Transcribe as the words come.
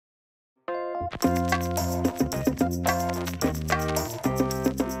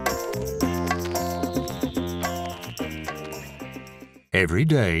Every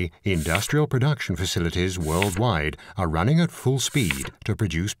day, industrial production facilities worldwide are running at full speed to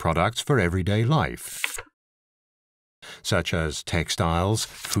produce products for everyday life, such as textiles,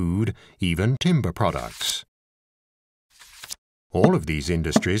 food, even timber products. All of these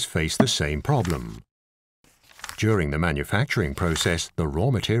industries face the same problem. During the manufacturing process, the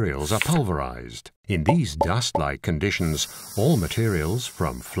raw materials are pulverized. In these dust-like conditions, all materials,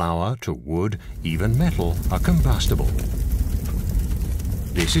 from flour to wood, even metal, are combustible.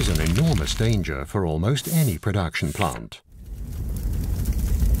 This is an enormous danger for almost any production plant.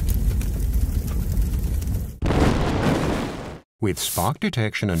 With spark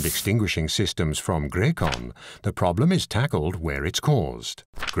detection and extinguishing systems from GreCon, the problem is tackled where it's caused.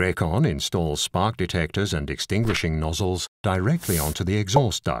 GreCon installs spark detectors and extinguishing nozzles directly onto the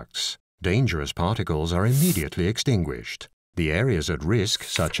exhaust ducts. Dangerous particles are immediately extinguished. The areas at risk,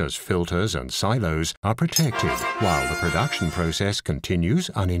 such as filters and silos, are protected while the production process continues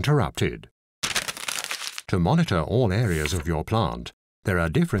uninterrupted. To monitor all areas of your plant, there are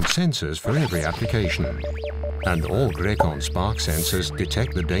different sensors for every application. And all GreCon spark sensors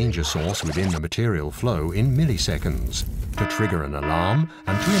detect the danger source within the material flow in milliseconds to trigger an alarm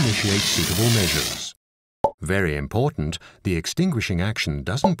and to initiate suitable measures. Very important, the extinguishing action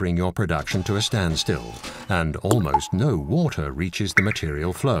doesn't bring your production to a standstill, and almost no water reaches the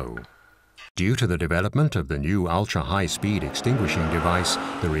material flow. Due to the development of the new ultra-high-speed extinguishing device,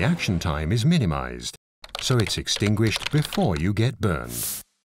 the reaction time is minimized, so it's extinguished before you get burned.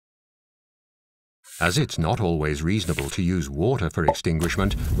 As it's not always reasonable to use water for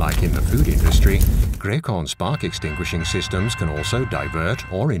extinguishment, like in the food industry, GreCon spark extinguishing systems can also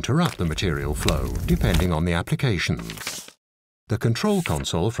divert or interrupt the material flow, depending on the application. The control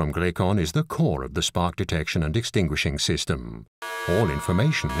console from GreCon is the core of the spark detection and extinguishing system. All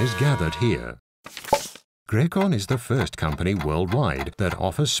information is gathered here. GreCon is the first company worldwide that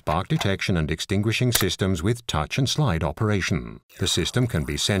offers spark detection and extinguishing systems with touch and slide operation. The system can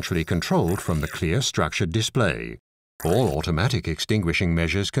be centrally controlled from the clear structured display. All automatic extinguishing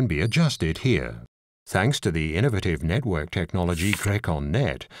measures can be adjusted here. Thanks to the innovative network technology GreCon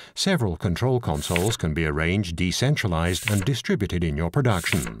Net, several control consoles can be arranged decentralized and distributed in your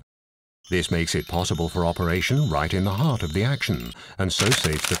production. This makes it possible for operation right in the heart of the action, and so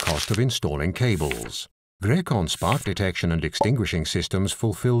saves the cost of installing cables. GreCon spark detection and extinguishing systems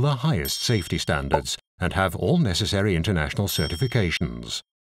fulfill the highest safety standards and have all necessary international certifications.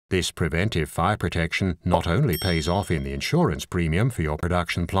 This preventive fire protection not only pays off in the insurance premium for your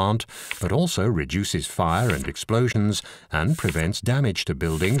production plant, but also reduces fire and explosions and prevents damage to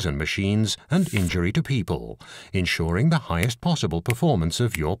buildings and machines and injury to people, ensuring the highest possible performance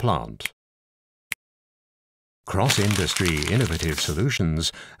of your plant. Cross-industry innovative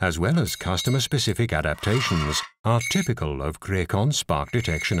solutions, as well as customer-specific adaptations, are typical of GreCon spark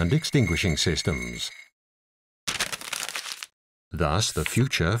detection and extinguishing systems. Thus, the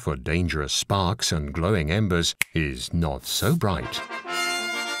future for dangerous sparks and glowing embers is not so bright.